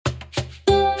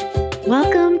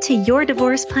Welcome to Your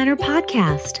Divorce Planner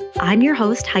podcast. I'm your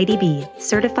host, Heidi B.,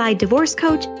 certified divorce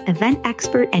coach, event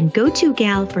expert, and go-to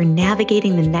gal for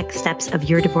navigating the next steps of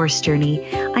your divorce journey.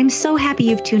 I'm so happy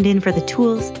you've tuned in for the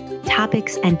tools,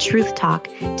 topics, and truth talk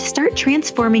to start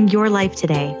transforming your life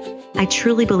today. I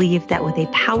truly believe that with a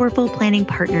powerful planning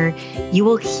partner, you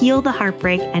will heal the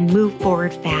heartbreak and move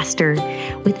forward faster.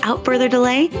 Without further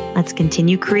delay, let's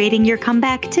continue creating your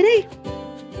comeback today.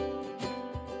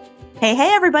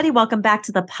 Hey, everybody. Welcome back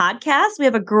to the podcast. We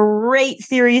have a great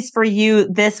series for you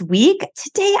this week.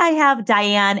 Today, I have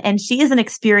Diane, and she is an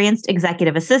experienced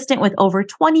executive assistant with over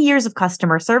 20 years of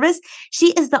customer service.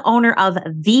 She is the owner of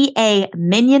VA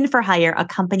Minion for Hire, a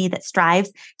company that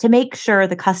strives to make sure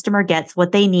the customer gets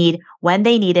what they need when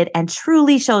they need it and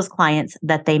truly shows clients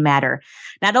that they matter.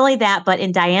 Not only that, but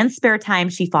in Diane's spare time,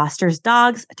 she fosters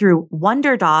dogs through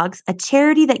Wonder Dogs, a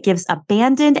charity that gives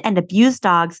abandoned and abused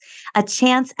dogs a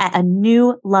chance at a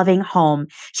new loving home.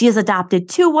 She has adopted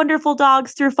 2 wonderful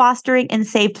dogs through fostering and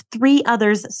saved 3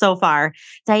 others so far.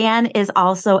 Diane is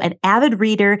also an avid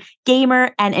reader,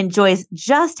 gamer, and enjoys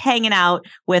just hanging out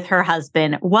with her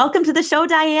husband. Welcome to the show,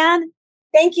 Diane.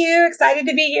 Thank you. Excited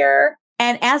to be here.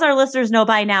 And as our listeners know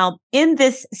by now, in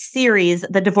this series,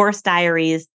 The Divorce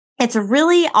Diaries, it's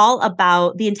really all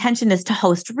about, the intention is to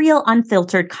host real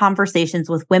unfiltered conversations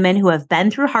with women who have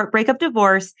been through heartbreak of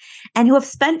divorce and who have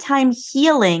spent time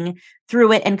healing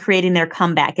through it and creating their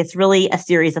comeback. It's really a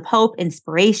series of hope,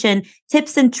 inspiration,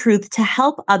 tips, and truth to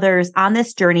help others on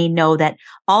this journey know that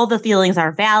all the feelings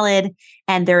are valid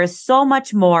and there is so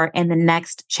much more in the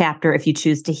next chapter if you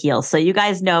choose to heal. So you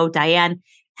guys know Diane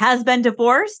has been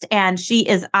divorced and she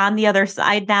is on the other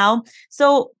side now.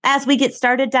 So as we get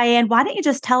started, Diane, why don't you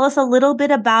just tell us a little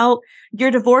bit about your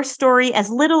divorce story,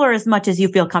 as little or as much as you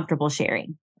feel comfortable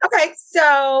sharing? Okay.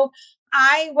 So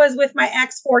I was with my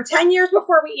ex for 10 years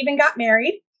before we even got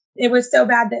married. It was so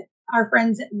bad that our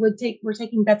friends were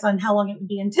taking bets on how long it would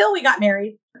be until we got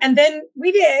married. And then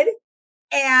we did,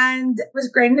 and it was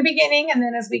great in the beginning. And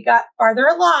then as we got farther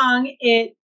along,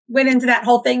 it went into that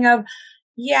whole thing of,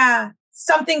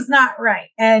 something's not right.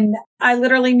 And I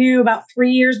literally knew about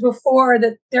 3 years before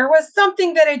that there was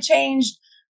something that had changed.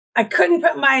 I couldn't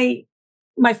put my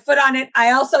foot on it.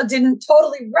 I also didn't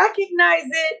totally recognize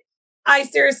it. I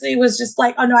seriously was just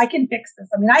like, oh no, I can fix this.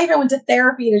 I mean, I even went to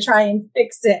therapy to try and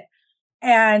fix it.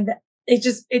 And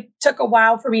it took a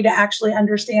while for me to actually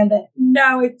understand that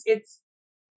no, it's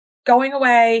going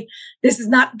away. This is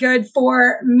not good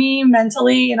for me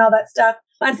mentally and all that stuff.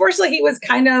 Unfortunately, he was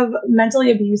kind of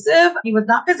mentally abusive. He was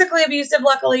not physically abusive,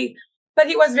 luckily, but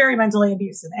he was very mentally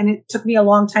abusive. And it took me a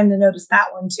long time to notice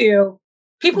that one too.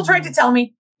 People tried to tell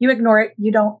me, you ignore it.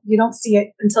 You don't see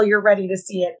it until you're ready to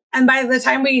see it. And by the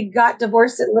time we got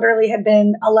divorced, it literally had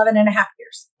been 11 and a half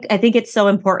years. I think it's so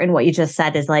important what you just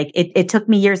said is like, it took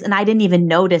me years and I didn't even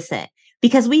notice it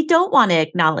because we don't want to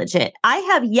acknowledge it. I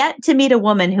have yet to meet a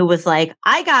woman who was like,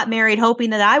 I got married hoping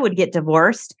that I would get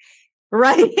divorced,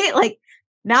 right? Like,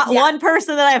 not one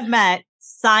person that I've met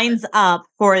signs up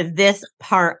for this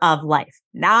part of life.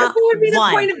 Not what would be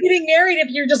one. The point of getting married if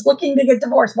you're just looking to get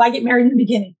divorced? Why get married in the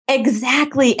beginning?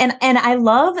 Exactly. And I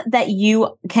love that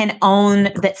you can own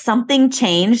that something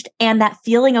changed and that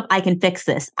feeling of I can fix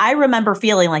this. I remember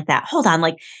feeling like that. Hold on,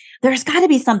 like there's got to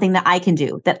be something that I can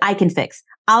do, that I can fix.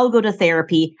 I'll go to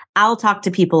therapy. I'll talk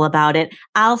to people about it.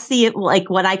 I'll see it like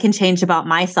what I can change about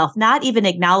myself, not even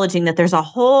acknowledging that there's a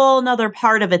whole nother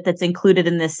part of it that's included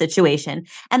in this situation.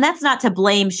 And that's not to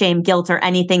blame, shame, guilt, or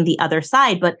anything the other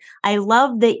side. But I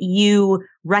love that you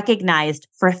recognized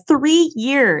for 3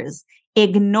 years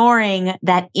ignoring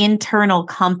that internal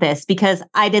compass, because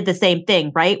I did the same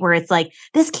thing, right? Where it's like,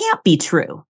 this can't be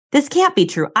true. This can't be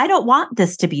true. I don't want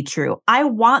this to be true. I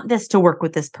want this to work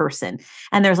with this person.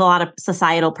 And there's a lot of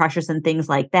societal pressures and things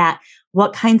like that.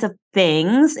 What kinds of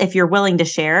things, if you're willing to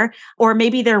share, or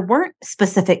maybe there weren't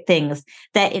specific things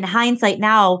that in hindsight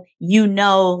now,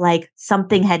 like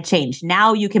something had changed.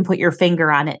 Now you can put your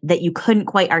finger on it that you couldn't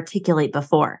quite articulate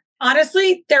before.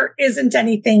 Honestly, there isn't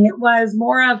anything. It was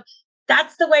more of,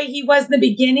 that's the way he was in the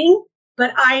beginning,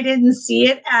 but I didn't see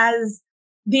it as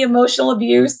the emotional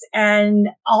abuse and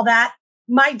all that.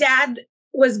 My dad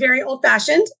was very old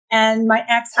fashioned and my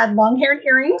ex had long hair and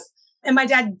earrings. And my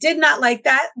dad did not like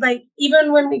that. Like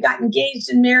even when we got engaged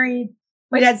and married,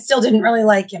 my dad still didn't really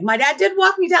like him. My dad did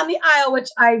walk me down the aisle, which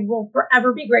I will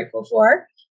forever be grateful for,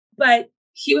 but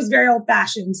he was very old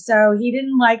fashioned. So he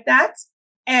didn't like that.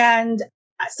 And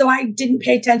so I didn't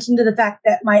pay attention to the fact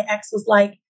that my ex was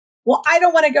like, well, I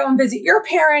don't want to go and visit your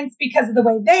parents because of the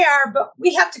way they are, but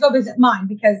we have to go visit mine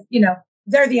because,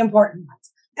 they're the important ones.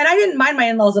 And I didn't mind my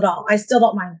in-laws at all. I still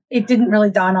don't mind. It didn't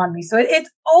really dawn on me. So it's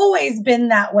always been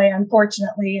that way,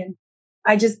 unfortunately. And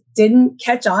I just didn't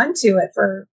catch on to it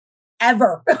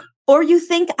forever. Or you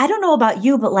think, I don't know about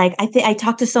you, but like, I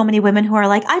talk to so many women who are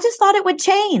like, I just thought it would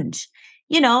change.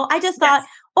 I just thought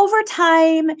over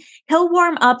time, he'll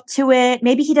warm up to it.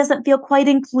 Maybe he doesn't feel quite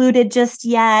included just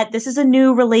yet. This is a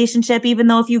new relationship. Even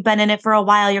though if you've been in it for a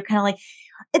while, you're kind of like,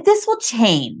 this will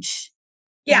change.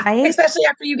 Yeah. Right? Especially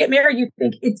after you get married, you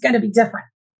think it's going to be different.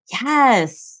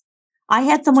 Yes. I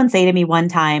had someone say to me one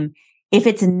time, if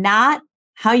it's not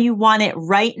how you want it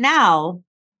right now,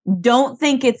 don't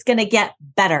think it's going to get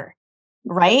better.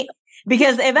 Right?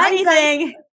 Because if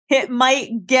anything, it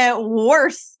might get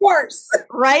worse. Worse.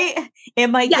 Right? It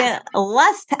might get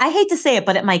less, I hate to say it,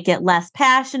 but it might get less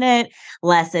passionate,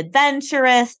 less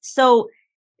adventurous. So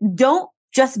don't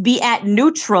just be at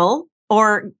neutral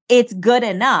or it's good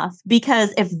enough,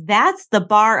 because if that's the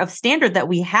bar of standard that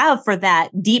we have for that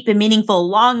deep and meaningful,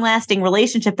 long lasting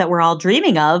relationship that we're all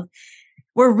dreaming of,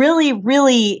 we're really,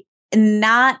 really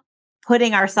not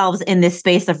putting ourselves in this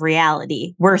space of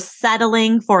reality. We're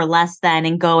settling for less than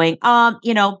and going,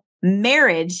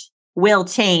 marriage will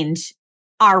change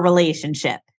our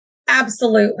relationship.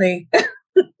 Absolutely.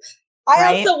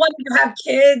 I also wanted to have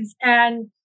kids, and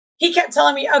he kept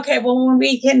telling me, okay, well, when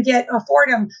we can afford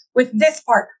them with this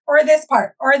part or this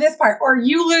part or this part, or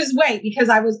you lose weight, because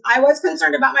I was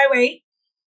concerned about my weight.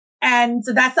 And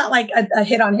so that's not like a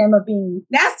hit on him of being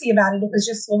nasty about it. It was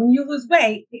just, well, when you lose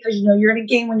weight, because you're going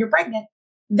to gain when you're pregnant,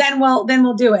 then we'll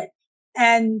do it.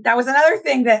 And that was another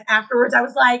thing that afterwards I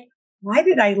was like, why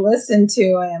did I listen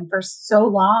to him for so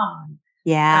long?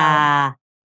 Yeah.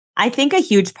 I think a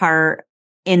huge part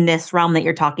in this realm that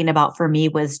you're talking about for me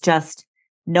was just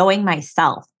knowing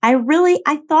myself. I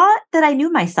thought that I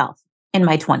knew myself in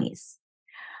my 20s.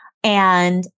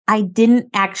 And I didn't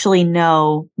actually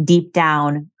know deep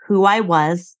down who I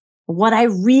was, what I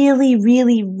really,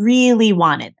 really, really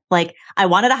wanted. Like, I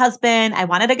wanted a husband, I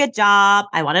wanted a good job,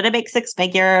 I wanted to make 6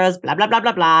 figures, blah, blah, blah,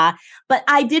 blah, blah. But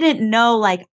I didn't know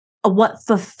like what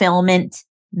fulfillment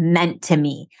meant to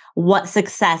me, what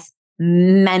success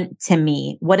meant to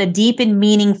me, what a deep and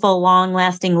meaningful,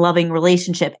 long-lasting, loving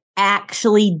relationship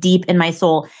actually deep in my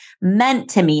soul meant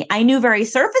to me. I knew very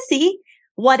surfacey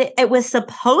what it was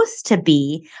supposed to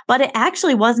be, but it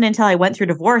actually wasn't until I went through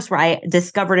divorce where I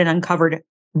discovered and uncovered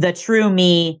the true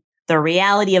me, the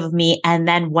reality of me, and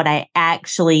then what I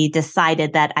actually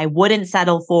decided that I wouldn't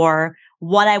settle for,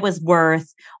 what I was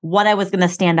worth, what I was going to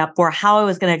stand up for, how I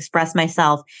was going to express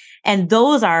myself. And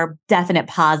those are definite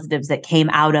positives that came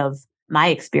out of my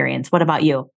experience. What about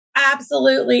you?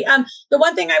 Absolutely. The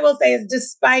one thing I will say is,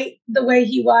 despite the way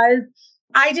he was,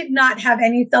 I did not have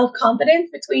any self-confidence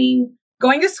between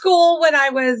going to school when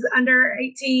I was under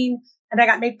 18 and I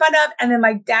got made fun of. And then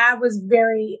my dad was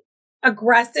very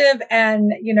aggressive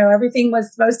and, everything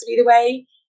was supposed to be the way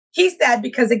he said,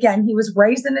 because again, he was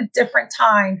raised in a different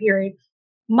time period.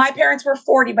 My parents were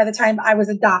 40 by the time I was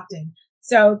adopted.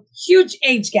 So huge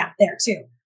age gap there too.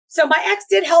 So my ex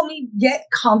did help me get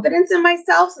confidence in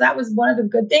myself. So that was one of the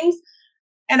good things.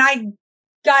 And I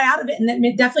got out of it. And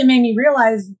it definitely made me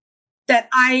realize that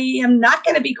I am not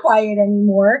going to be quiet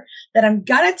anymore, that I'm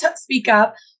going to speak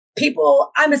up.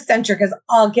 I'm eccentric as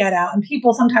all get out. And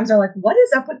people sometimes are like, what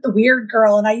is up with the weird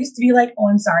girl? And I used to be like, oh,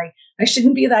 I'm sorry, I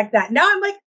shouldn't be like that. Now I'm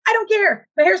like, I don't care.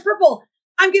 My hair's purple.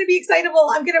 I'm going to be excitable.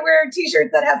 I'm going to wear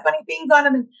t-shirts that have funny things on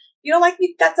them. And you don't like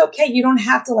me? That's okay. You don't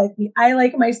have to like me. I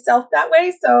like myself that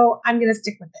way. So I'm going to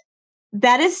stick with it.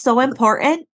 That is so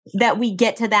important that we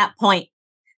get to that point.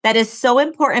 That is so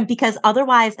important, because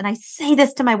otherwise, and I say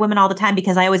this to my women all the time,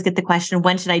 because I always get the question,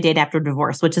 when should I date after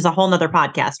divorce? Which is a whole nother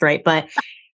podcast, right? But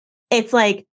it's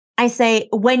like, I say,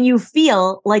 when you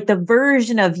feel like the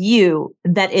version of you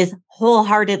that is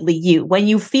wholeheartedly you, when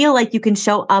you feel like you can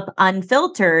show up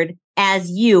unfiltered as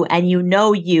you, and you're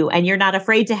not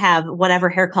afraid to have whatever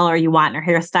hair color you want or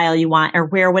hairstyle you want, or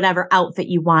wear whatever outfit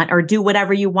you want, or do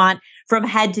whatever you want from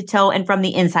head to toe and from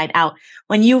the inside out.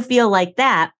 When you feel like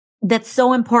that, that's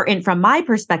so important from my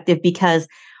perspective, because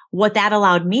what that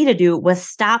allowed me to do was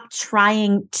stop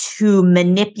trying to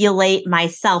manipulate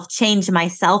myself, change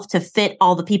myself to fit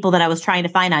all the people that I was trying to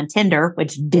find on Tinder,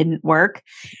 which didn't work.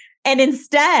 And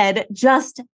instead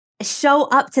just show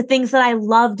up to things that I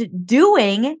loved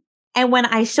doing. And when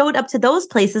I showed up to those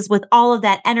places with all of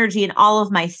that energy and all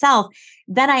of myself,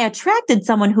 then I attracted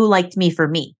someone who liked me for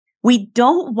me. We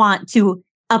don't want to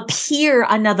appear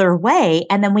another way,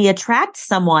 and then we attract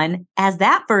someone as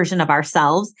that version of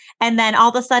ourselves. And then all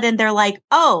of a sudden they're like,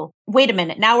 oh, wait a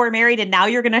minute, now we're married and now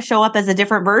you're going to show up as a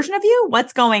different version of you?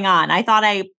 What's going on? I thought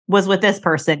I was with this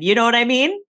person. You know what I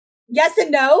mean? yes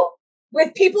and no.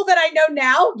 With people that I know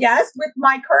now, yes. With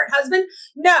my current husband,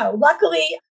 no. Luckily,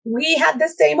 we had the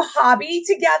same hobby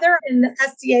together in the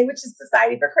SCA, which is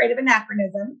Society for Creative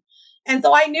Anachronism. And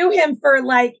so I knew him for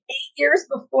like 8 years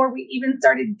before we even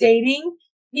started dating.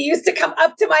 He used to come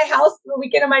up to my house the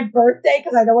weekend of my birthday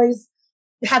because I'd always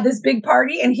had this big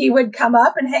party and he would come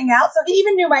up and hang out. So he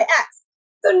even knew my ex.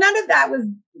 So none of that was,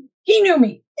 he knew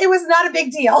me. It was not a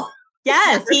big deal.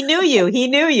 Yes, he knew you. He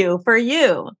knew you for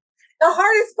you. The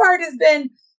hardest part has been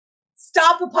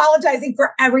stop apologizing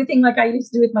for everything like I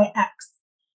used to do with my ex.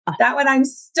 That one I'm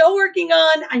still working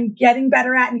on. I'm getting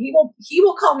better at, and he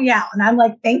will call me out. And I'm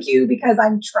like, thank you, because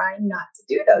I'm trying not to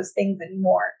do those things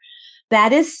anymore.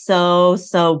 That is so,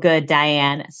 so good,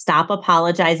 Diane. Stop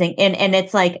apologizing. And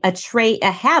it's like a trait,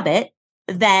 a habit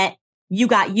that you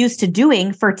got used to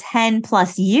doing for 10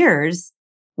 plus years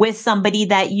with somebody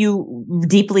that you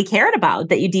deeply cared about,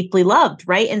 that you deeply loved,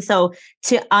 right? And so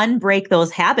to unbreak those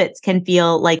habits can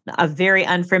feel like a very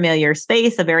unfamiliar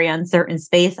space, a very uncertain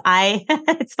space.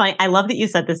 It's funny. I love that you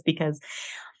said this because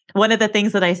one of the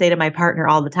things that I say to my partner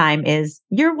all the time is,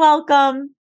 you're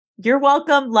welcome. You're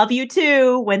welcome. Love you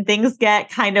too. When things get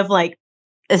kind of like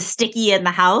sticky in the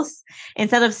house,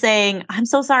 instead of saying, I'm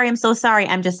so sorry,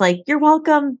 I'm just like, you're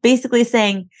welcome. Basically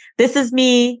saying, this is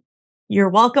me. You're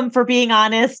welcome for being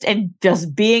honest and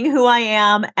just being who I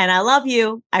am. And I love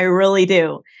you. I really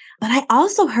do. But I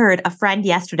also heard a friend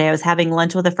yesterday. I was having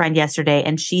lunch with a friend yesterday,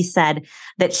 and she said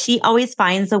that she always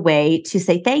finds a way to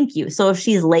say thank you. So if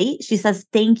she's late, she says,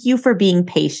 thank you for being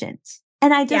patient.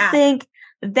 And I just think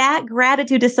that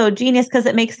gratitude is so genius because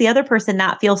it makes the other person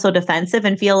not feel so defensive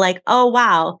and feel like, oh,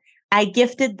 wow, I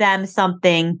gifted them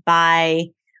something by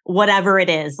whatever it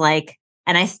is. Like,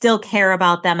 and I still care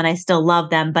about them and I still love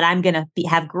them, but I'm going to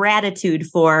have gratitude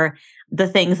for the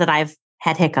things that I've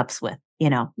had hiccups with, you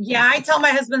know? Yeah, I tell my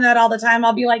husband that all the time.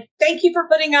 I'll be like, thank you for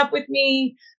putting up with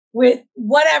me with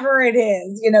whatever it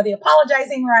is, you know, the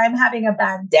apologizing where I'm having a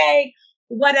bad day,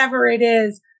 whatever it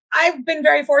is. I've been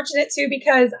very fortunate too,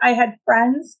 because I had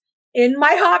friends in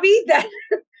my hobby that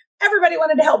everybody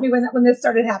wanted to help me when this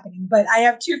started happening. But I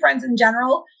have two friends in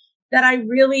general that I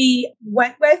really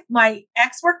went with. My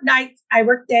ex worked nights, I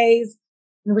worked days,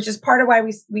 which is part of why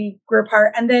we grew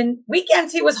apart. And then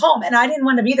weekends, he was home, and I didn't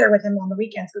want to be there with him on the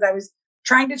weekends because I was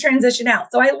trying to transition out.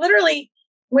 So I literally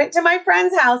went to my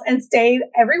friend's house and stayed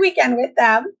every weekend with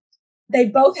them. They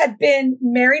both had been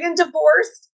married and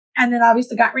divorced, and then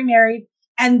obviously got remarried.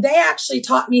 And they actually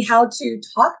taught me how to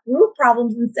talk through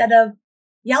problems instead of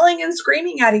yelling and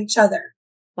screaming at each other.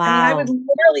 Wow. I mean, I would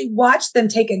literally watch them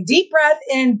take a deep breath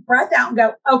in, breath out, and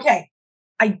go, okay,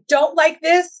 I don't like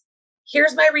this.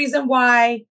 Here's my reason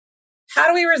why. How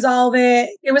do we resolve it?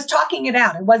 It was talking it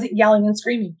out. It wasn't yelling and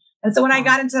screaming. And so when I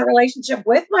got into the relationship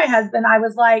with my husband, I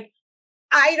was like,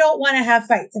 I don't want to have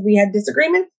fights. If we have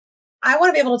disagreements, I want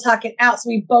to be able to talk it out so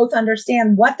we both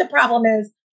understand what the problem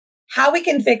is, how we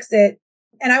can fix it.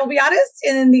 And I will be honest,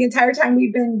 in the entire time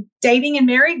we've been dating and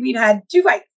married, we've had 2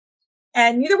 fights.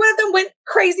 And neither one of them went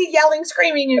crazy, yelling,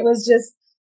 screaming. It was just,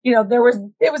 you know,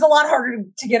 it was a lot harder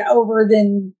to get over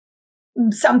than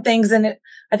some things. And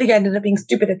I think I ended up being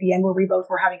stupid at the end where we both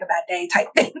were having a bad day type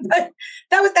thing. But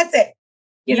that's it.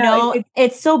 You know,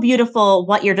 it's so beautiful.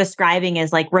 What you're describing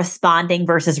is like responding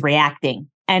versus reacting.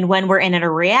 And when we're in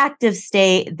a reactive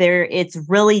state, it's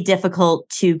really difficult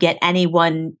to get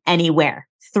anyone anywhere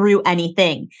through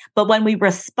anything. But when we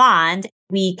respond,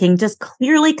 we can just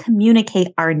clearly communicate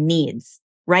our needs,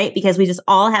 right? Because we just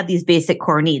all have these basic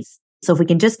core needs. So if we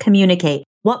can just communicate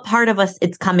what part of us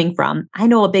it's coming from. I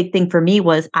know a big thing for me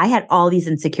was I had all these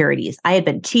insecurities. I had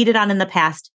been cheated on in the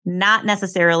past, not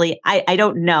necessarily, I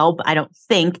don't know, but I don't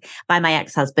think by my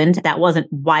ex-husband. That wasn't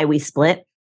why we split.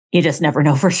 You just never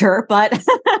know for sure. But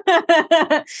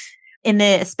in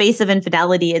the space of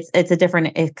infidelity, it's a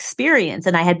different experience.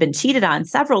 And I had been cheated on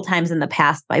several times in the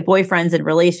past by boyfriends and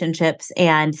relationships.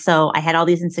 And so I had all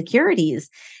these insecurities.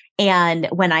 And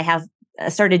when I have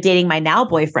started dating my now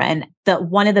boyfriend,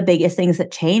 one of the biggest things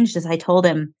that changed is I told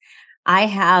him, I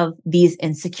have these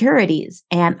insecurities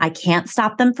and I can't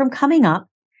stop them from coming up,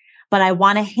 but I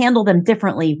want to handle them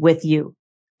differently with you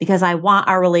because I want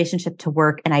our relationship to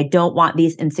work and I don't want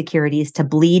these insecurities to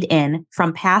bleed in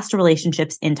from past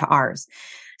relationships into ours.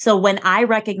 So when I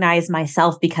recognize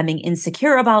myself becoming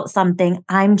insecure about something,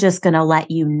 I'm just going to let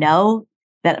you know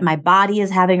that my body is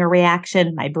having a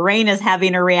reaction, my brain is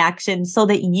having a reaction so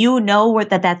that you know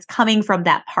that's coming from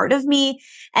that part of me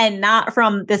and not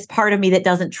from this part of me that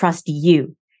doesn't trust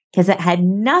you. Because it had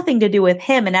nothing to do with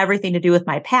him and everything to do with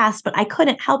my past, but I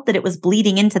couldn't help that it was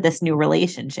bleeding into this new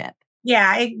relationship.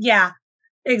 Yeah,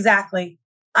 exactly.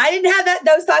 I didn't have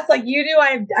those thoughts like you do.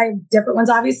 I have different ones,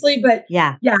 obviously, but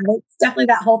Yeah. it's definitely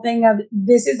that whole thing of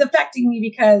this is affecting me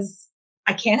because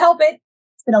I can't help it.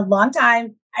 It's been a long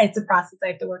time. It's a process I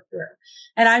have to work through.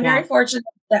 And I'm very fortunate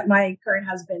that my current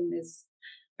husband is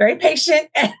very patient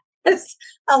and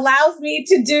allows me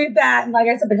to do that. And like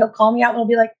I said, but he'll call me out and he'll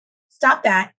be like, stop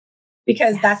that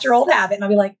because that's your old habit. And I'll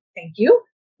be like, thank you.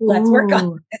 Let's work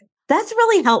on it. That's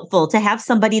really helpful to have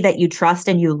somebody that you trust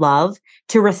and you love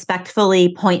to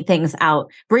respectfully point things out,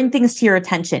 bring things to your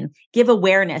attention, give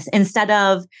awareness instead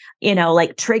of,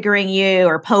 like triggering you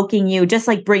or poking you, just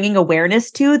like bringing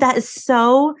awareness to. That is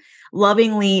so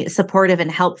lovingly supportive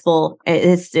and helpful.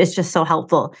 It's just so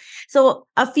helpful. So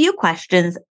a few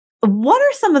questions. What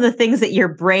are some of the things that your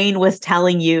brain was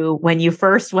telling you when you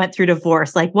first went through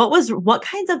divorce? Like what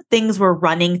kinds of things were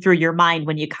running through your mind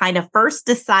when you kind of first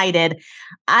decided,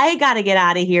 I got to get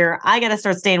out of here. I got to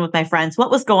start staying with my friends. What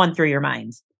was going through your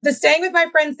mind? The staying with my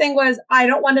friends thing was, I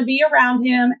don't want to be around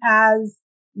him as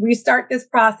we start this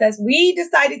process. We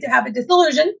decided to have a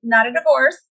dissolution, not a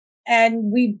divorce.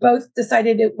 And we both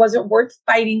decided it wasn't worth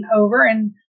fighting over.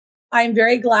 And I'm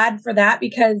very glad for that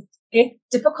because it's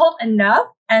difficult enough.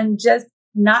 And just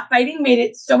not fighting made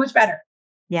it so much better.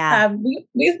 Yeah.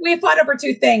 We fought over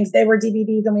two things. They were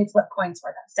DVDs and we flipped coins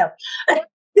for them. So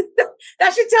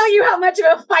that should tell you how much of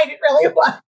a fight it really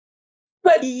was.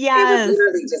 But It was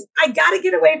literally just, I got to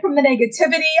get away from the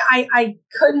negativity. I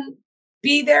couldn't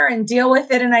be there and deal with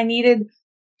it. And I needed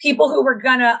people who were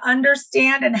going to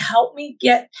understand and help me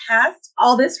get past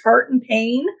all this hurt and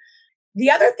pain. The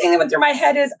other thing that went through my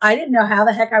head is I didn't know how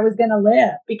the heck I was going to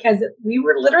live because we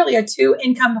were literally a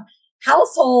 2-income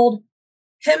household,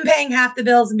 him paying half the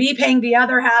bills, me paying the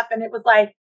other half. And it was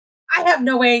like, I have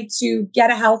no way to get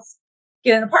a house,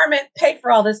 get an apartment, pay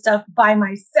for all this stuff by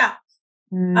myself.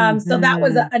 So that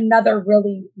was another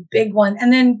really big one.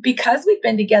 And then because we've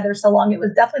been together so long, it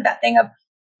was definitely that thing of,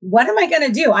 what am I going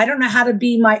to do? I don't know how to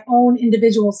be my own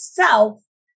individual self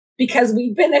because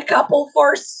we've been a couple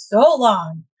for so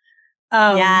long.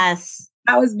 Yes.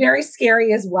 That was very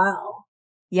scary as well.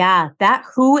 Yeah. That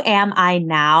who am I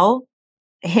now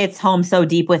hits home so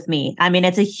deep with me. I mean,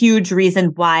 it's a huge reason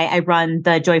why I run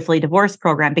the Joyfully Divorced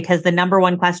program, because the number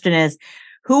one question is,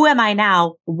 who am I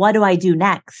now? What do I do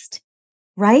next?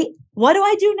 Right? What do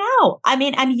I do now? I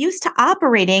mean, I'm used to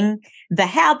operating the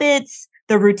habits,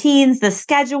 the routines, the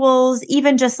schedules,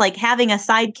 even just like having a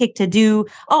sidekick to do.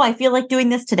 Oh, I feel like doing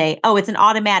this today. Oh, it's an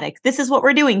automatic. This is what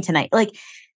we're doing tonight. Like,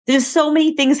 there's so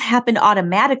many things happened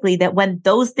automatically that when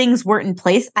those things weren't in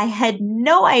place, I had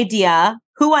no idea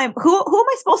who am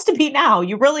I supposed to be now?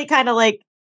 You really kind of like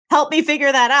help me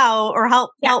figure that out, or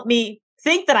help me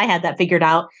think that I had that figured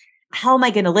out. How am I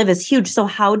going to live is huge. So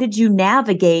how did you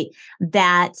navigate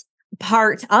that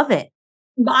part of it?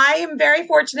 I am very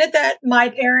fortunate that my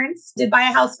parents did buy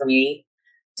a house for me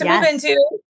to move into.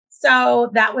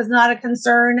 So that was not a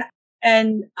concern.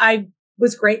 And I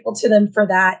was grateful to them for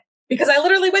that. Because I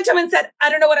literally went to them and said, I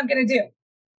don't know what I'm going to do.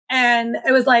 And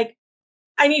it was like,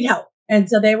 I need help. And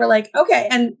so they were like, okay.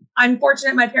 And I'm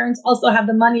fortunate my parents also have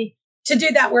the money to do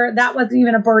that, where that wasn't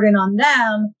even a burden on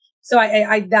them. So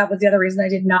I that was the other reason I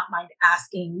did not mind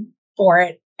asking for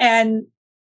it. And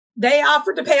they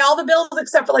offered to pay all the bills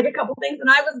except for like a couple things. And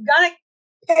I was going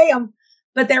to pay them,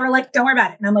 but they were like, don't worry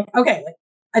about it. And I'm like, okay. Like,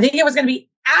 I think it was going to be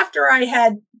after I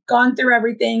had gone through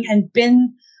everything and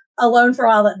been alone for a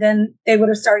while, that then they would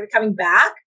have started coming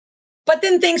back. But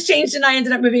then things changed and I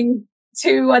ended up moving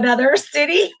to another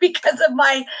city because of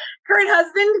my current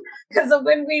husband, because of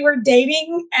when we were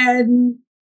dating and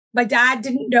my dad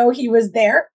didn't know he was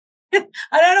there. I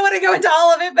don't want to go into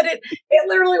all of it, but it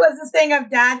literally was this thing of,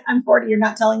 Dad, I'm 40. You're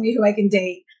not telling me who I can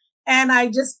date. And I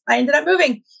ended up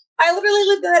moving. I literally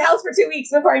lived in that house for 2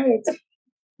 weeks before I moved.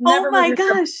 Oh my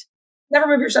gosh. Never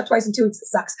move your stuff twice in 2 weeks. It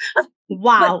sucks.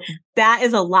 Wow. That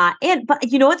is a lot.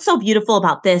 But you know, what's so beautiful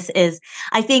about this is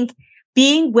I think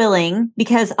being willing,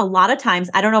 because a lot of times,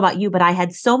 I don't know about you, but I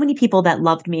had so many people that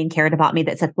loved me and cared about me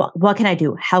that said, well, what can I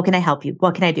do? How can I help you?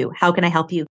 What can I do? How can I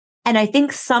help you? And I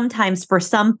think sometimes for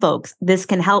some folks, this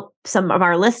can help some of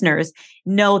our listeners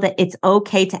know that it's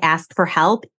okay to ask for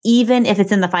help, even if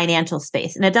it's in the financial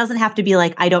space. And it doesn't have to be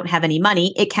like, I don't have any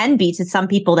money. It can be to some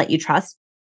people that you trust.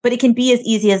 But it can be as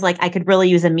easy as like, I could really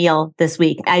use a meal this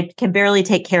week. I can barely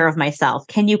take care of myself.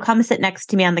 Can you come sit next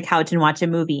to me on the couch and watch a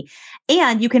movie?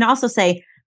 And you can also say,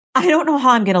 I don't know how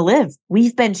I'm going to live.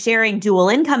 We've been sharing dual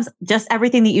incomes, just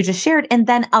everything that you just shared, and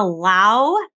then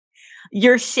allow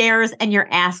your shares and your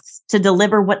asks to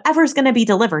deliver whatever's going to be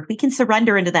delivered. We can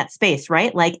surrender into that space,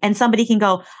 right? Like, and somebody can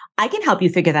go, I can help you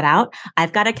figure that out.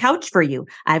 I've got a couch for you.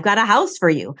 I've got a house for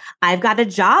you. I've got a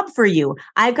job for you.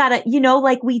 I've got a,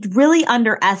 like we really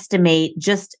underestimate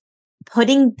just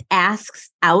putting asks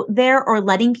out there or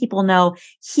letting people know,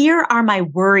 here are my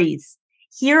worries.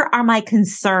 Here are my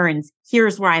concerns.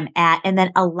 Here's where I'm at. And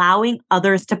then allowing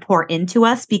others to pour into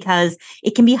us, because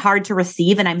it can be hard to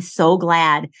receive. And I'm so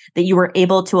glad that you were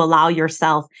able to allow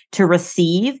yourself to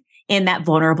receive in that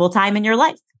vulnerable time in your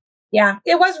life. Yeah,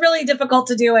 it was really difficult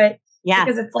to do it. Yeah.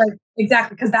 Because it's like,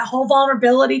 exactly, because that whole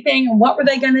vulnerability thing and what were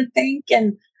they going to think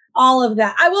and all of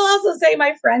that. I will also say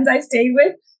my friends I stayed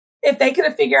with, if they could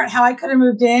have figured out how I could have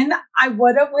moved in, I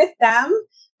would have with them.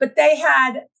 But they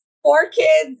had 4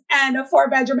 kids and a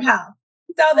 4-bedroom house.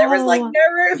 So there was like no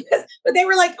room. But they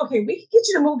were like, okay, we can get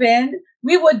you to move in.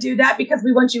 We would do that because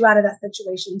we want you out of that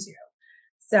situation too.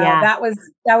 So that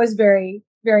was very,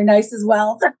 very nice as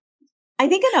well. I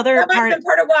think another that might have been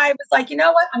part of why I was like, you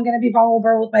know what? I'm going to be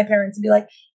vulnerable with my parents and be like,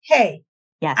 hey,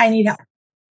 I need help.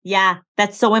 Yeah,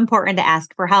 that's so important to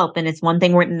ask for help. And it's one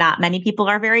thing where not many people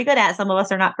are very good at. Some of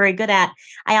us are not very good at.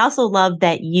 I also love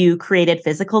that you created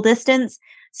physical distance.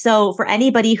 So for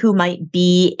anybody who might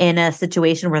be in a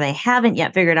situation where they haven't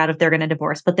yet figured out if they're going to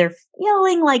divorce, but they're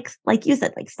feeling like you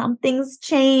said, like something's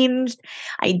changed.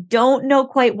 I don't know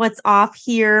quite what's off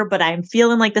here, but I'm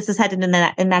feeling like this is headed in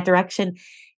that direction.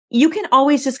 You can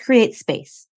always just create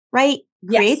space, right?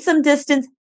 Yes. Create some distance,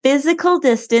 physical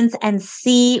distance, and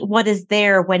see what is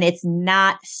there when it's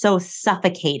not so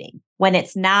suffocating, when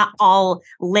it's not all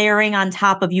layering on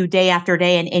top of you day after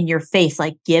day and in your face.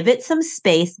 Like, give it some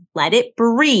space, let it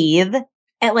breathe,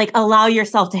 and like allow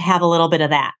yourself to have a little bit of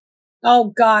that.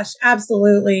 Oh gosh,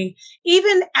 absolutely.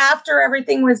 Even after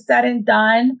everything was said and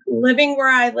done, living where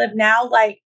I live now,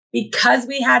 like, because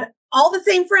we had all the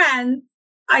same friends,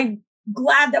 I'm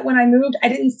glad that when I moved, I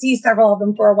didn't see several of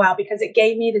them for a while, because it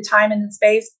gave me the time and the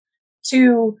space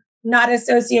to not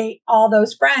associate all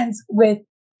those friends with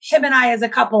him and I as a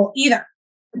couple either.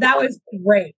 That was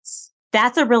great.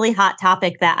 That's a really hot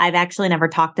topic that I've actually never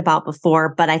talked about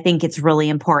before, but I think it's really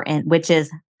important, which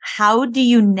is, how do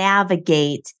you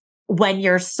navigate when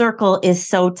your circle is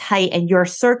so tight and your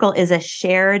circle is a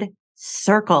shared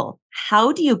circle?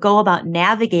 How do you go about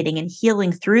navigating and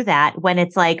healing through that when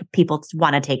it's like people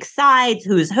want to take sides,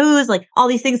 who's, like all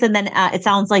these things? And then it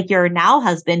sounds like your now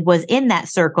husband was in that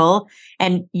circle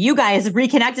and you guys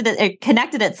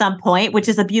connected at some point, which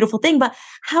is a beautiful thing. But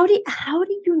how do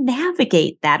you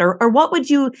navigate that? Or what would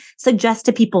you suggest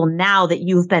to people now that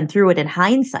you've been through it in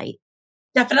hindsight?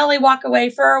 Definitely walk away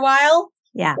for a while.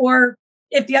 Yeah. Or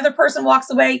if the other person walks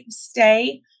away,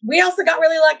 stay. We also got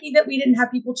really lucky that we didn't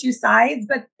have people choose sides,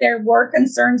 but there were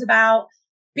concerns about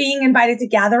being invited to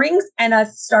gatherings and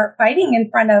us start fighting in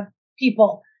front of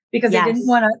people because they didn't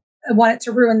want it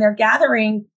to ruin their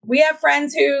gathering. We have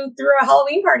friends who threw a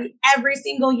Halloween party every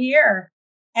single year.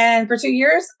 And for 2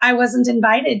 years, I wasn't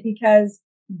invited because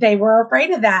they were afraid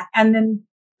of that. And then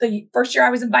the first year I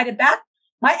was invited back,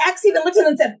 my ex even looked at them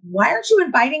and said, "Why aren't you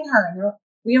inviting her?" And they're like,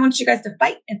 "We don't want you guys to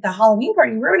fight at the Halloween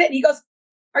party, ruin it." And he goes,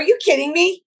 "Are you kidding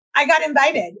me? I got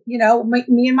invited."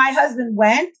 Me and my husband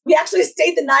went. We actually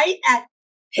stayed the night at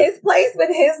his place with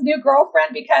his new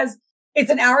girlfriend because it's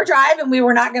an hour drive and we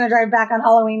were not going to drive back on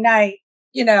Halloween night,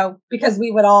 because we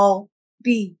would all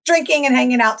be drinking and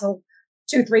hanging out till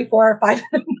 2, 3, 4, or 5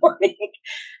 in the morning.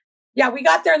 Yeah, we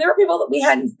got there and there were people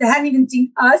that hadn't even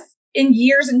seen us in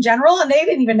years in general, and they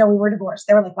didn't even know we were divorced.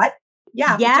 They were like, "What?"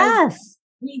 Yeah. Yes.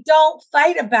 We don't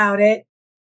fight about it.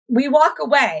 We walk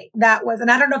away.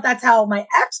 And I don't know if that's how my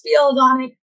ex feels on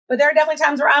it, but there are definitely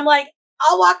times where I'm like,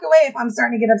 I'll walk away if I'm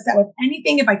starting to get upset with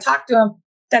anything. If I talk to him,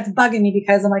 that's bugging me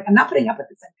because I'm like, I'm not putting up with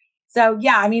this. So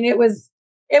yeah, I mean, it was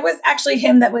actually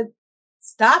him that would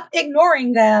stop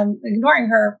ignoring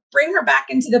her, bring her back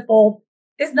into the fold.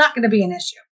 It's not going to be an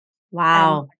issue.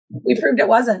 Wow. We proved it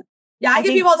wasn't. Yeah. I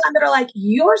get people all the time that are like,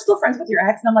 "You are still friends with your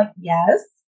ex." And I'm like, yes.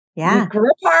 Yeah. We grew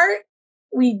apart.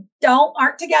 We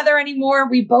aren't together anymore.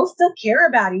 We both still care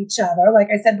about each other. Like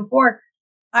I said before,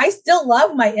 I still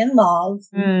love my in-laws.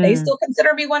 They still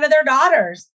consider me one of their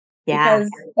daughters because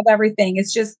of everything.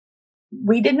 It's just,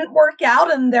 we didn't work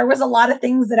out. And there was a lot of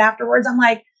things that afterwards I'm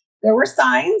like, there were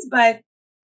signs, but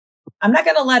I'm not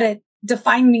going to let it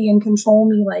define me and control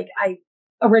me like I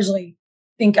originally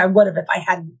think I would have if I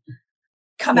hadn't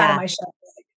come out of my shell.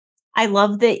 I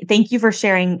love that. Thank you for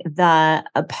sharing the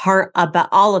part about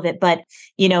all of it. But,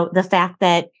 the fact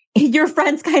that your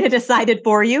friends kind of decided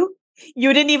for you,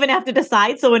 you didn't even have to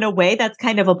decide. So in a way, that's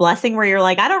kind of a blessing where you're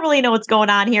like, I don't really know what's going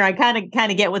on here. I kind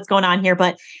of get what's going on here.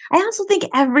 But I also think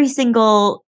every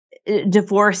single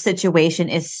divorce situation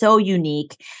is so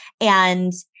unique.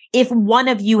 And if one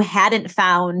of you hadn't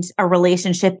found a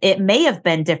relationship, it may have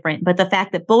been different. But the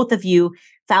fact that both of you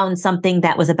found something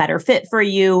that was a better fit for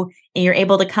you, and you're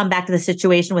able to come back to the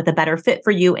situation with a better fit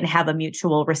for you and have a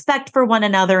mutual respect for one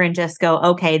another and just go,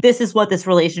 okay, this is what this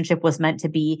relationship was meant to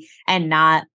be, and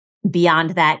not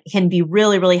beyond that, can be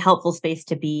really, really helpful space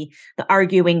to be. The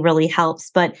arguing really helps.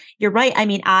 But you're right. I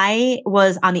mean, I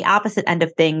was on the opposite end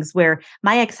of things where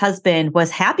my ex-husband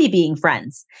was happy being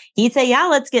friends. He'd say, yeah,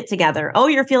 let's get together. Oh,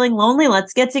 you're feeling lonely?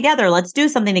 Let's get together. Let's do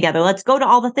something together. Let's go to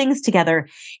all the things together.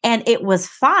 And it was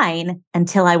fine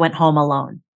until I went home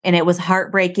alone. And it was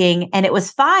heartbreaking. And it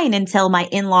was fine until my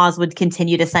in-laws would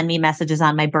continue to send me messages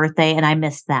on my birthday and I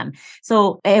missed them.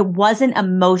 So it wasn't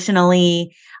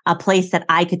emotionally a place that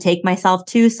I could take myself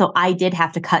to. So I did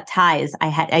have to cut ties.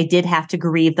 I did have to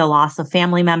grieve the loss of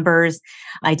family members.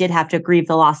 I did have to grieve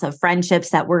the loss of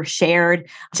friendships that were shared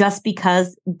just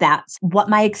because that's what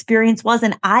my experience was.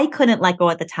 And I couldn't let go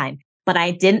at the time. But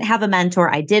I didn't have a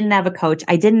mentor. I didn't have a coach.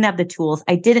 I didn't have the tools.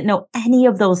 I didn't know any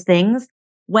of those things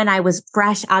when I was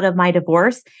fresh out of my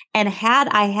divorce. And had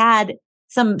I had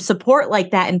some support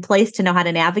like that in place to know how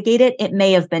to navigate it, it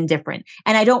may have been different.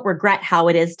 And I don't regret how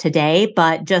it is today,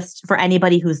 but just for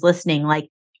anybody who's listening, like,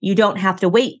 you don't have to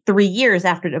wait 3 years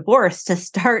after divorce to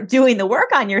start doing the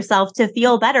work on yourself to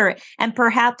feel better and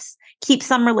perhaps keep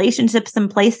some relationships in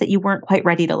place that you weren't quite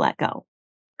ready to let go.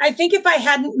 I think if I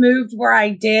hadn't moved where I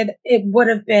did, it would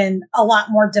have been a lot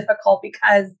more difficult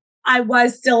because I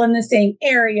was still in the same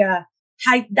area.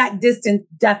 That distance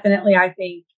definitely, I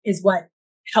think, is what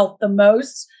helped the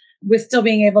most with still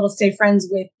being able to stay friends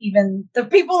with even the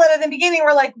people that at the beginning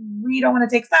were like, we don't want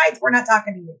to take sides. We're not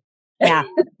talking to you. Yeah.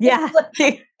 Yeah.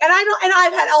 and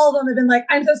I've had all of them have been like,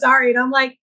 I'm so sorry. And I'm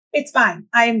like, it's fine.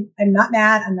 I'm not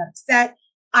mad. I'm not upset.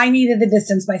 I needed the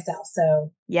distance myself.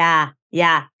 So yeah.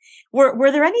 Yeah.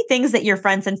 Were there any things that your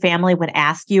friends and family would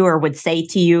ask you or would say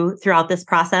to you throughout this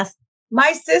process?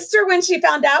 My sister, when she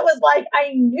found out, was like,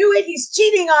 I knew it. He's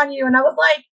cheating on you. And I was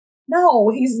like, no,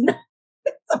 he's not.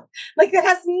 Like, that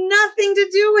has nothing to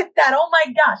do with that. Oh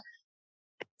my gosh.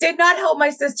 Did not help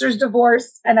my sister's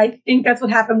divorce. And I think that's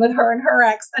what happened with her and her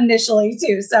ex initially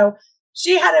too. So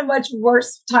she had a much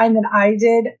worse time than I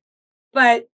did,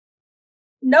 but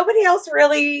nobody else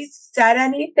really said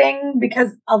anything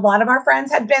because a lot of our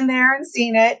friends had been there and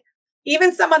seen it.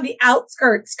 Even some on the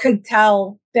outskirts could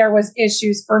tell there was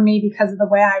issues for me because of the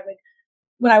way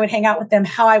when I would hang out with them,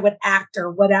 how I would act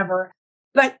or whatever.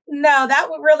 But no, that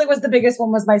really was the biggest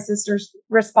one, was my sister's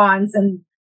response. And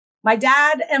my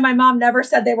dad and my mom never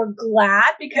said they were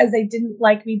glad because they didn't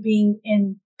like me being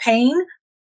in pain,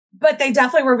 but they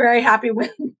definitely were very happy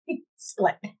when we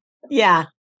split. Yeah.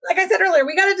 Like I said earlier,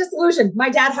 we got a dissolution. My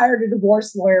dad hired a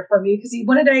divorce lawyer for me because he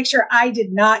wanted to make sure I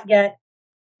did not get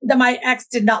that my ex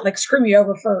did not like screw me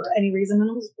over for any reason.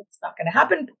 And it's not going to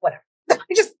happen. Whatever.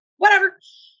 Whatever.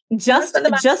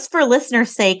 Just for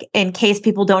listeners' sake, in case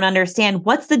people don't understand,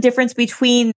 what's the difference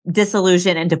between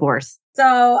dissolution and divorce?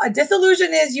 So a dissolution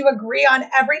is you agree on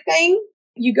everything.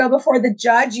 You go before the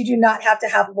judge. You do not have to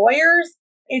have lawyers.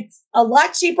 It's a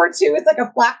lot cheaper too. It's like a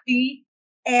flat fee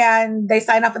and they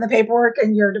sign up in the paperwork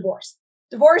and you're divorced.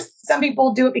 Divorce, some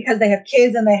people do it because they have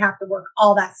kids and they have to work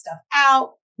all that stuff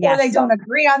out. Yes. Or they don't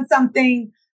agree on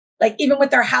something, like even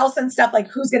with their house and stuff, like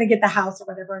who's going to get the house or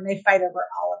whatever. And they fight over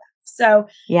all of that. So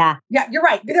yeah, you're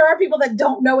right. There are people that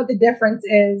don't know what the difference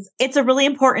is. It's a really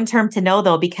important term to know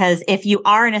though, because if you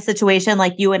are in a situation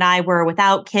like you and I were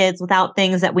without kids, without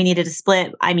things that we needed to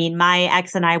split. I mean, my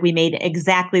ex and I, we made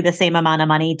exactly the same amount of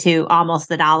money to almost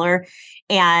the dollar.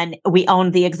 And we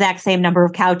owned the exact same number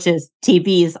of couches,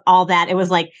 TVs, all that. It was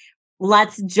like,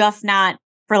 let's just not,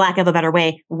 for lack of a better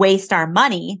way, waste our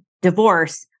money,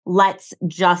 divorce. Let's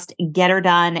just get her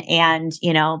done. And,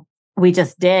 we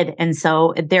just did. And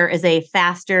so there is a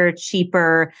faster,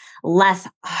 cheaper, less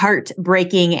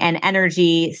heartbreaking and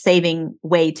energy saving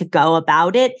way to go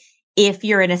about it if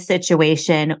you're in a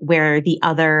situation where the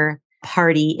other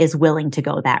party is willing to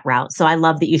go that route. So I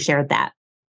love that you shared that.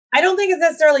 I don't think it's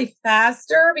necessarily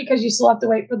faster because you still have to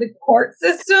wait for the court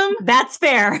system. That's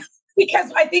fair.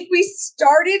 Because I think we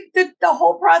started the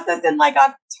whole process in like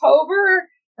October,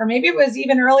 or maybe it was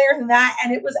even earlier than that.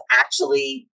 And it was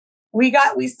actually,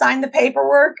 we signed the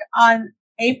paperwork on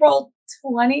April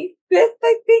 25th,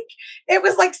 I think. It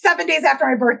was like 7 days after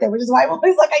my birthday, which is why I'm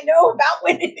always like, I know about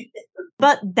when it is.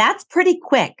 But that's pretty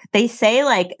quick. They say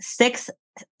like six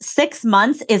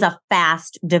months is a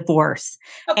fast divorce.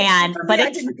 Okay, but I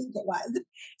didn't think it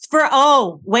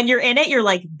was. When you're in it, you're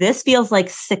like, this feels like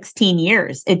 16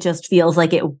 years. It just feels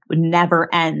like it never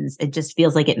ends. It just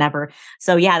feels like it never.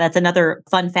 So yeah, that's another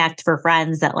fun fact for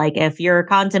friends that like, if you're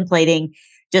contemplating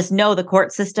just know the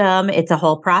court system, it's a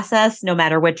whole process, no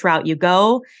matter which route you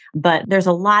go. But there's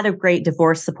a lot of great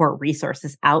divorce support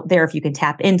resources out there if you can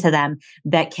tap into them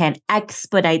that can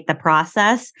expedite the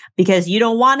process, because you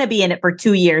don't want to be in it for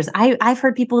 2 years. I've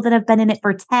heard people that have been in it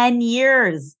for 10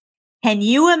 years. Can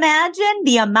you imagine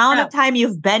the amount of time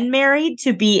you've been married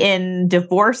to be in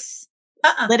divorce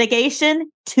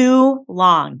litigation? Too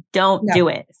long. Don't do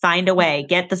it. Find a way.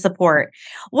 Get the support.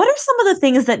 What are some of the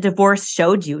things that divorce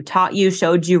showed you, taught you,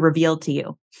 showed you, revealed to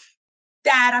you?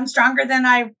 That I'm stronger than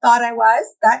I thought I was.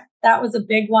 That was a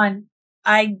big one.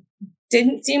 I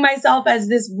didn't see myself as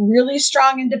this really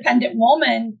strong, independent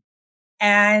woman.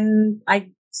 And I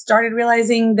started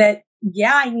realizing that,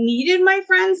 I needed my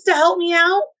friends to help me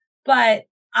out, but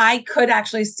I could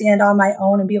actually stand on my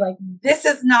own and be like, this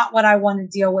is not what I want to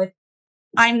deal with.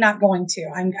 I'm not going to.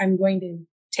 I'm going to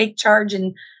take charge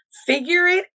and figure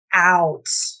it out.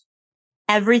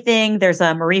 There's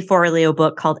a Marie Forleo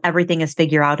book called Everything is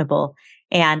Figure Outable.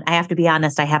 And I have to be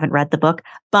honest, I haven't read the book,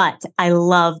 but I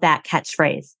love that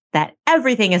catchphrase that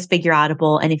everything is figure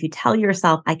outable. And if you tell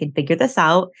yourself, I can figure this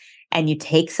out, and you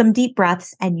take some deep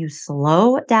breaths and you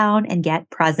slow down and get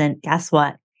present, guess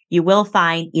what? You will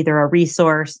find either a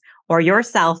resource or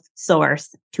yourself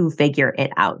source to figure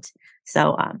it out.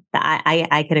 So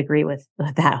I could agree with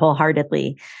that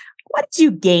wholeheartedly. What did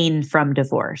you gain from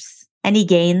divorce? Any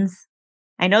gains?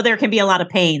 I know there can be a lot of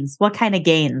pains. What kind of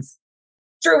gains?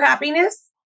 True happiness.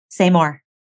 Say more.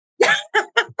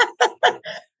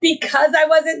 Because I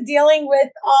wasn't dealing with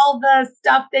all the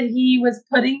stuff that he was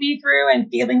putting me through and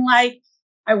feeling like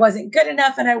I wasn't good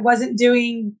enough and I wasn't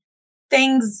doing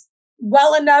things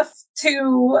well enough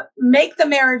to make the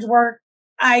marriage work,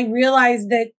 I realized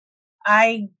that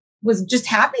I was just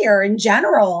happier in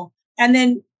general. And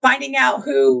then finding out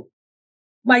who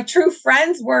my true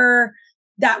friends were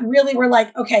that really were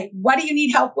like, okay, what do you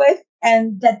need help with?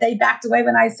 And that they backed away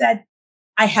when I said,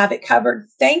 I have it covered.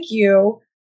 Thank you.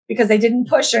 Because they didn't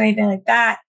push or anything like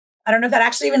that. I don't know if that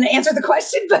actually even answered the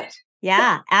question, but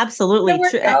yeah, absolutely.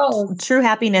 True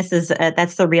happiness is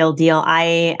that's the real deal.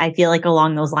 I feel like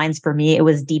along those lines for me, it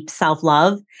was deep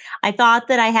self-love. I thought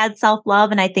that I had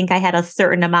self-love, and I think I had a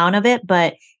certain amount of it,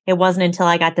 but it wasn't until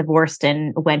I got divorced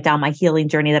and went down my healing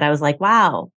journey that I was like,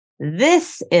 wow,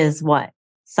 this is what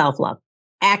self-love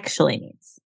actually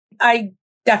means. I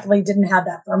definitely didn't have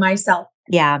that for myself.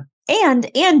 Yeah.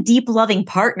 And deep loving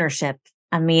partnership.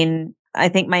 I mean, I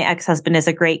think my ex-husband is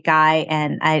a great guy,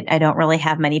 and I don't really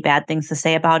have many bad things to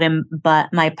say about him,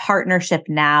 but my partnership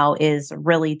now is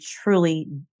really, truly,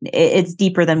 it's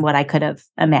deeper than what I could have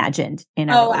imagined in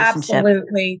a relationship.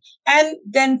 Absolutely. And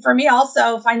then for me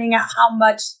also finding out how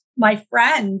much my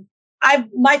friends,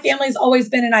 my family's always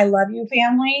been an I love you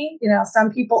family. You know, some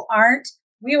people aren't.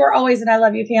 We were always an I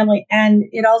love you family. And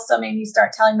it also made me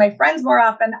start telling my friends more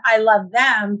often, I love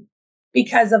them,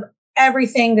 because of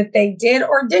everything that they did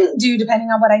or didn't do, depending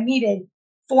on what I needed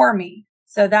for me.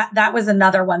 So that was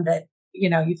another one that,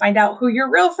 you find out who your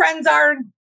real friends are,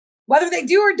 whether they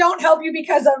do or don't help you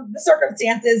because of the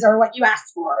circumstances or what you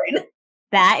asked for.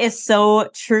 That is so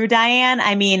true, Diane.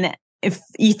 I mean, if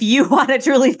you want to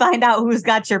truly find out who's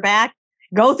got your back,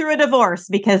 go through a divorce,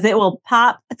 because it will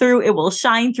pop through, it will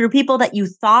shine through. People that you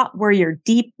thought were your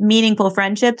deep, meaningful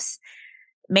friendships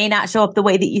may not show up the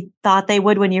way that you thought they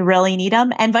would when you really need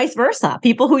them, and vice versa.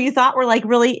 People who you thought were like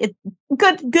really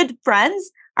good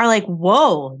friends are like,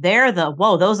 whoa,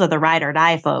 those are the ride or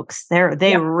die folks.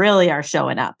 They really are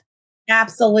showing up.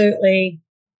 Absolutely.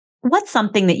 What's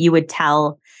something that you would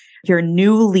tell your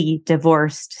newly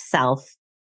divorced self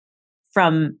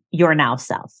from your now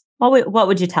self? What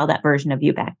would you tell that version of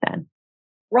you back then?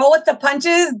 Roll with the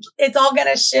punches. It's all going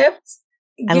to shift.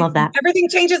 I love that. Everything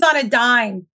changes on a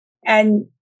dime, and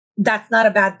that's not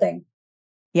a bad thing.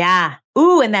 Yeah.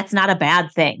 Ooh, and that's not a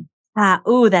bad thing.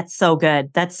 Ooh, that's so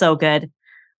good. That's so good.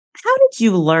 How did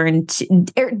you learn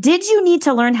did you need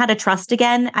to learn how to trust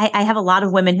again? I have a lot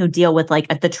of women who deal with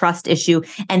like the trust issue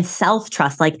and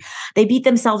self-trust. Like they beat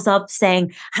themselves up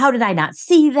saying, how did I not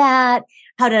see that?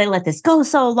 How did I let this go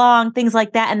so long? Things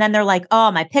like that. And then they're like, oh,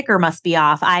 my picker must be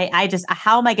off.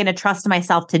 How am I going to trust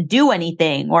myself to do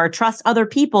anything, or trust other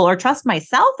people, or trust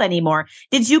myself anymore?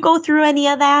 Did you go through any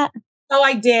of that? Oh,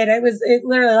 I did. It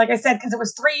literally, like I said, because it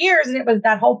was 3 years, and it was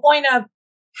that whole point of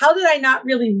how did I not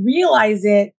really realize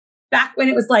it back when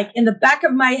it was like in the back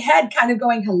of my head, kind of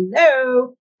going,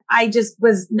 hello. I just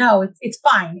was, no, it's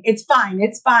fine. It's fine.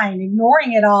 It's fine.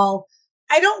 Ignoring it all.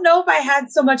 I don't know if I had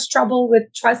so much trouble with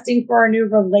trusting for a new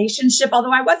relationship,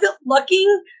 although I wasn't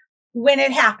looking when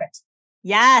it happened.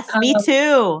 Yes, me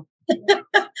too.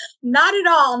 Not at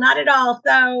all. Not at all.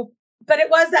 So, but it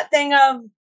was that thing of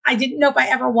I didn't know if I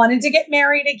ever wanted to get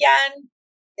married again.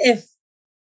 If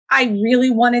I really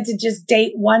wanted to just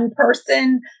date one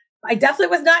person. I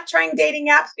definitely was not trying dating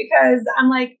apps because I'm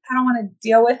like, I don't want to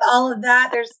deal with all of that.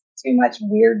 There's too much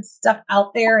weird stuff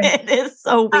out there. And It is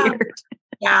so weird.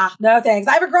 yeah, no thanks.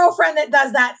 I have a girlfriend that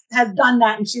does that, has done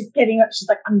that. And she's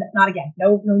like, I'm not again.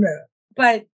 No, no, no.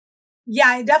 But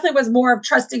yeah, it definitely was more of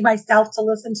trusting myself to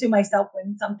listen to myself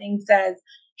when something says,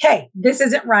 hey, this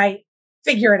isn't right.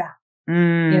 Figure it out.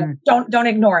 Don't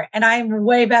ignore it. And I'm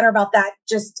way better about that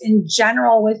just in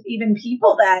general with even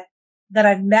people that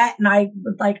I've met and I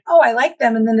was like, oh, I like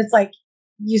them. And then it's like,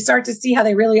 you start to see how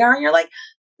they really are. And you're like,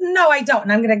 no, I don't.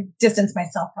 And I'm going to distance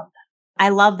myself from them. I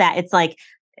love that. It's like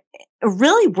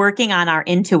really working on our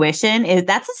intuition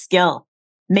that's a skill.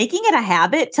 Making it a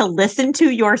habit to listen to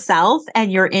yourself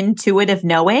and your intuitive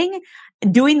knowing,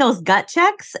 doing those gut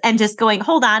checks and just going,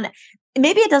 hold on,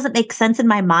 maybe it doesn't make sense in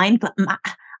my mind, but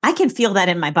I can feel that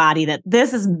in my body that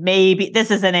this isn't it.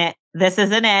 This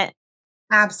isn't it.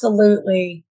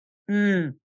 Absolutely.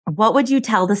 What would you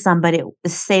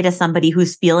say to somebody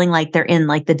who's feeling like they're in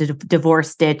like the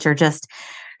divorce ditch or just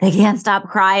they can't stop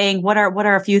crying? What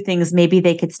are a few things maybe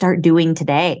they could start doing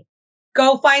today?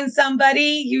 Go find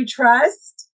somebody you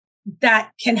trust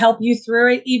that can help you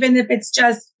through it. Even if it's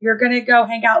just, you're going to go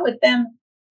hang out with them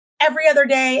every other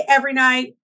day, every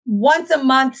night, once a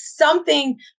month,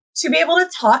 something to be able to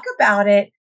talk about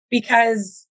it,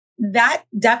 because that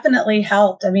definitely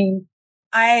helped. I mean,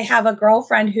 I have a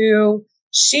girlfriend who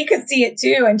she could see it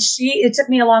too. And it took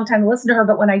me a long time to listen to her,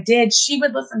 but when I did, she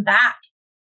would listen back.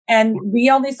 And we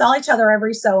only saw each other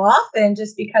every so often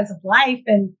just because of life.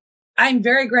 And I'm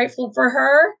very grateful for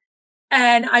her.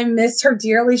 And I miss her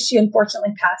dearly. She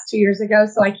unfortunately passed 2 years ago.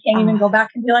 So I can't even go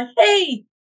back and be like, hey,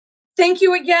 thank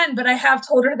you again. But I have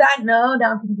told her that. No,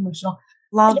 now I'm getting emotional.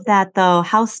 Love that though.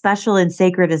 How special and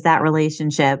sacred is that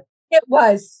relationship? It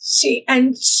was. She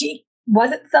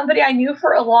wasn't somebody I knew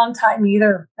for a long time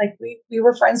either. Like we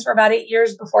were friends for about 8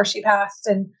 years before she passed.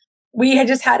 And we had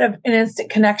just had an instant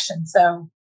connection. So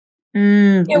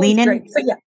it was great. So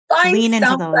yeah, find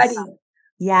somebody.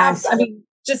 Yes. I mean,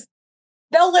 just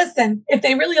they'll listen. If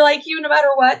they really like you, no matter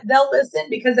what, they'll listen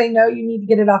because they know you need to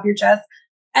get it off your chest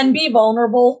and be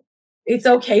vulnerable. It's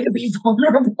okay to be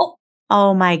vulnerable.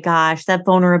 Oh my gosh, that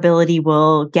vulnerability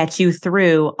will get you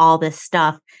through all this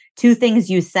stuff. 2 things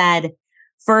you said.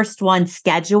 First one,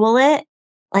 schedule it.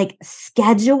 Like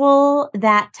schedule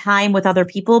that time with other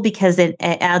people because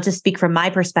I'll just speak from my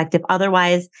perspective.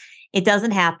 Otherwise, it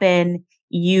doesn't happen.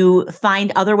 You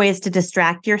find other ways to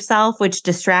distract yourself, which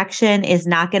distraction is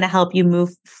not going to help you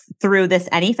move through this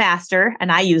any faster.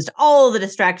 And I used all the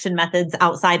distraction methods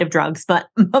outside of drugs, but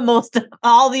most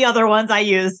all the other ones I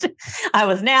used. I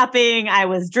was napping, I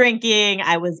was drinking,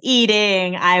 I was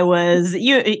eating, I was,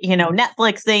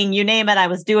 Netflixing, you name it. I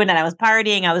was doing it. I was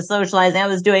partying, I was socializing, I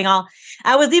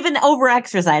was even over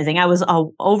exercising. I was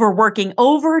overworking,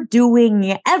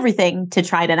 overdoing everything to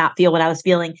try to not feel what I was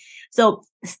feeling. So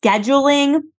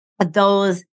scheduling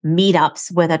those meetups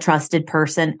with a trusted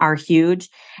person are huge.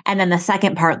 And then the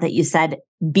second part that you said,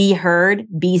 be heard,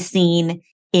 be seen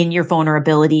in your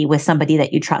vulnerability with somebody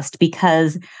that you trust.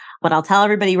 Because what I'll tell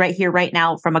everybody right here, right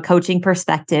now, from a coaching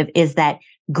perspective is that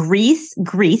grief,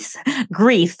 not grease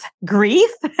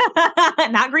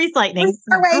lightning,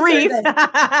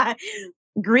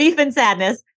 grief and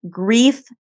sadness, grief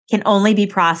can only be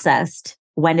processed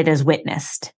when it is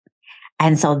witnessed.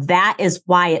 And so that is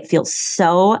why it feels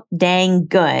so dang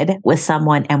good with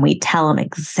someone and we tell them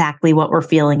exactly what we're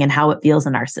feeling and how it feels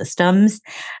in our systems,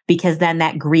 because then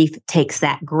that grief takes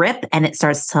that grip and it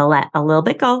starts to let a little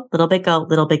bit go, little bit go,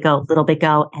 little bit go, little bit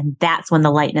go. And that's when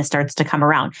the lightness starts to come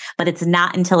around. But it's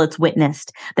not until it's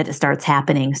witnessed that it starts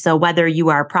happening. So whether you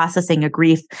are processing a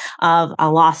grief of a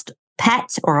lost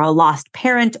pet or a lost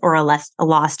parent or a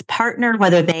lost partner,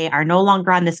 whether they are no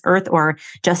longer on this earth or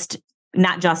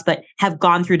but have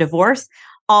gone through divorce,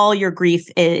 all your grief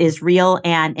is real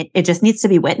and it just needs to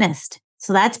be witnessed.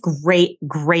 So that's great,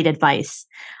 great advice.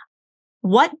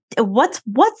 What's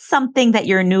something that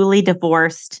your newly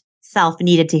divorced self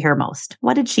needed to hear most?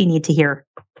 What did she need to hear?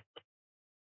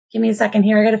 Give me a second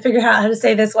here. I got to figure out how to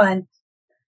say this one.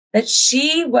 That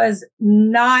she was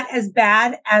not as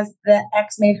bad as the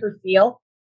ex made her feel.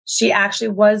 She actually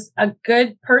was a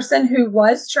good person who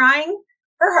was trying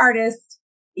her hardest,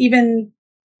 even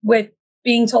with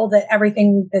being told that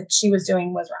everything that she was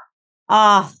doing was wrong.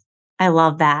 Oh, I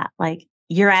love that. Like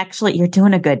you're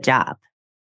doing a good job.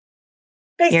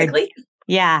 Basically.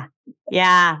 Yeah.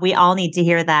 We all need to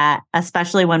hear that,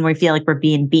 especially when we feel like we're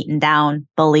being beaten down,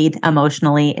 bullied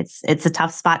emotionally. It's a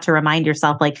tough spot to remind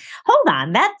yourself like, hold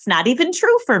on, that's not even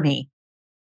true for me.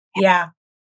 Yeah.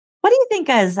 What do you think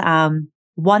is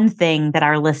one thing that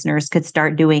our listeners could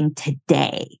start doing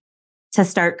today to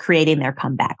start creating their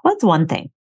comeback? What's one thing?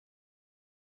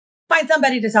 Find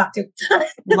somebody to talk to.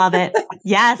 Love it.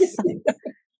 Yes.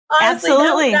 Honestly,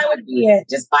 absolutely. That would be it.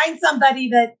 Just find somebody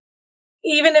that,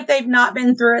 even if they've not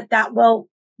been through it, that will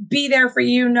be there for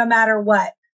you no matter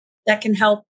what, that can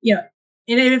help, and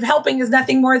if helping is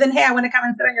nothing more than, hey, I want to come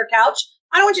and sit on your couch.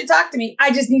 I don't want you to talk to me.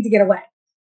 I just need to get away.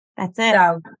 That's it.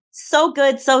 So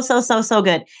good. So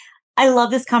good. I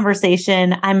love this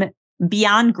conversation. I'm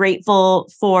beyond grateful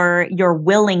for your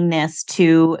willingness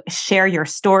to share your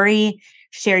story,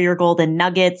 share your golden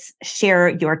nuggets, share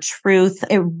your truth.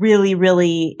 It really,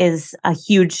 really is a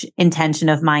huge intention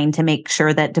of mine to make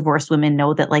sure that divorced women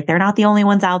know that they're not the only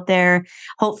ones out there.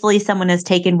 Hopefully someone has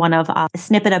taken one of a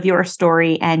snippet of your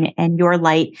story and your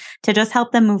light to just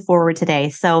help them move forward today.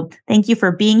 So thank you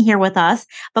for being here with us.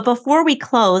 But before we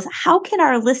close, how can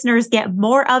our listeners get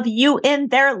more of you in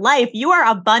their life? You are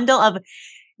a bundle of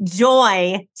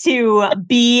joy to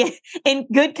be in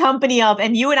good company of.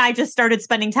 And you and I just started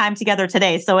spending time together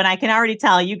today. And I can already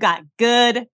tell you got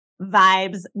good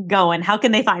vibes going. How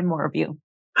can they find more of you?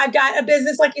 I've got a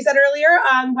business, like you said earlier,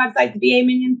 website,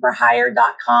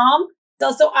 thevaminionforhire.com. It's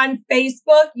also on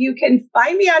Facebook. You can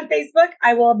find me on Facebook.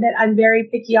 I will admit I'm very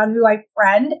picky on who I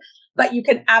friend, but you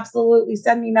can absolutely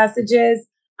send me messages.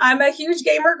 I'm a huge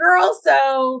gamer girl,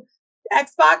 so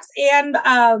Xbox and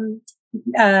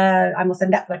I almost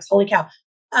said Netflix. Holy cow.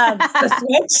 The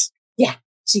Switch. Yeah.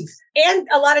 Jeez. And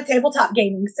a lot of tabletop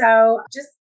gaming. So just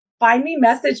find me,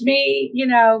 message me. You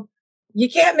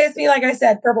can't miss me. Like I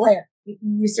said, purple hair.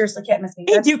 You seriously can't miss me.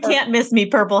 You can't miss me.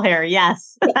 Purple hair.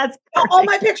 Yes. That's perfect. All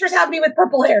my pictures have me with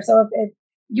purple hair. So if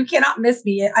you cannot miss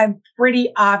me, I'm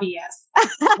pretty obvious.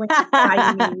 When you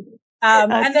find me.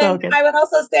 And then I would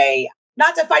also say,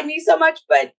 not to find me so much,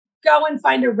 but go and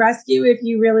find a rescue if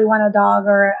you really want a dog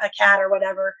or a cat or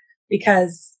whatever,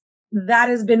 because that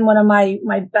has been one of my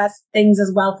best things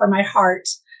as well for my heart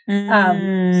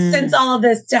since all of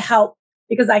this, to help,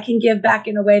 because I can give back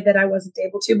in a way that I wasn't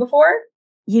able to before.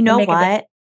 You know what?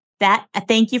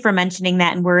 Thank you for mentioning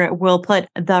that. And we'll put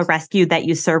the rescue that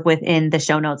you serve with in the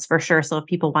show notes for sure. So if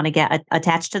people want to get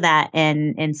attached to that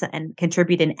and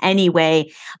contribute in any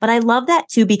way. But I love that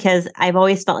too, because I've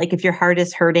always felt like if your heart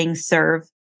is hurting, serve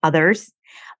others.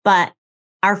 But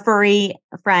our furry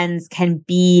friends can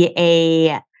be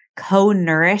a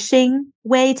co-nourishing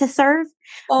way to serve.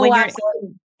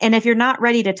 Absolutely. And if you're not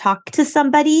ready to talk to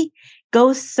somebody,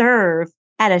 go serve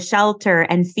at a shelter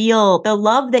and feel the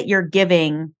love that you're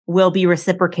giving will be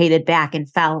reciprocated back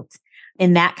and felt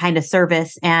in that kind of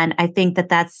service. And I think that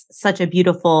that's such a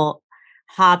beautiful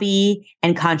hobby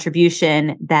and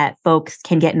contribution that folks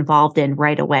can get involved in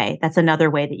right away. That's another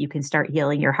way that you can start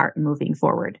healing your heart and moving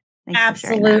forward. Thanks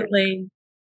Absolutely.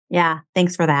 Yeah,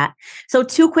 thanks for that. So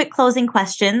 2 quick closing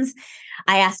questions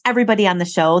I asked everybody on the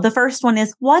show. The first one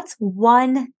is, what's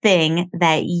one thing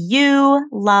that you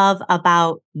love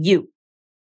about you?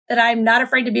 That I'm not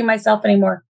afraid to be myself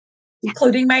anymore,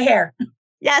 including my hair.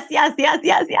 Yes.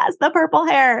 The purple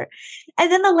hair.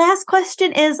 And then the last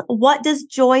question is, what does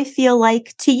joy feel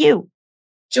like to you?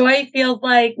 Joy feels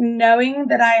like knowing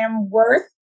that I am worth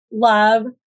love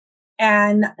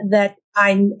and that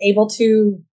I'm able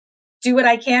to do what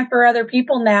I can for other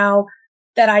people now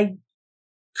that I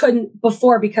couldn't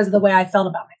before because of the way I felt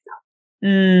about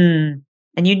myself.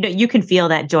 And you can feel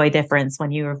that joy difference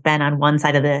when you've been on one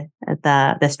side of the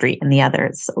street and the other.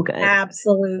 It's so good.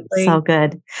 Absolutely. So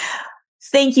good.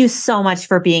 Thank you so much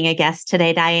for being a guest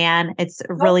today, Diane. It's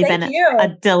really been a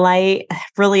delight.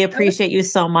 Really appreciate you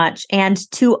so much. And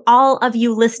to all of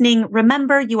you listening,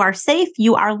 remember, you are safe,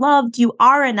 you are loved, you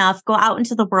are enough. Go out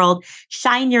into the world,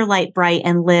 shine your light bright,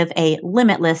 and live a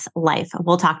limitless life.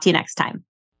 We'll talk to you next time.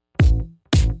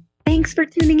 Thanks for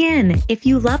tuning in. If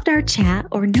you loved our chat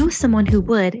or know someone who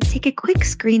would, take a quick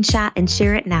screenshot and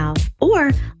share it now.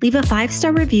 Or leave a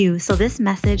 5-star review so this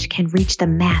message can reach the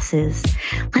masses.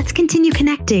 Let's continue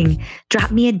connecting.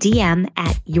 Drop me a DM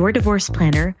at Your Divorce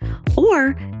Planner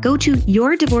or go to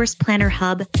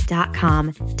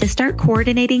yourdivorceplannerhub.com to start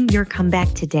coordinating your comeback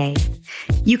today.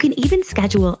 You can even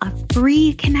schedule a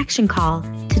free connection call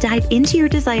to dive into your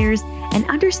desires and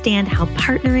understand how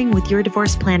partnering with your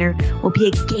divorce planner will be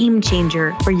a game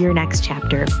changer for your next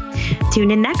chapter.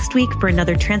 Tune in next week for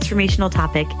another transformational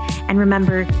topic. And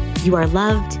remember, you are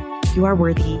loved, you are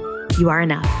worthy, you are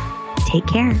enough. Take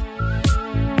care.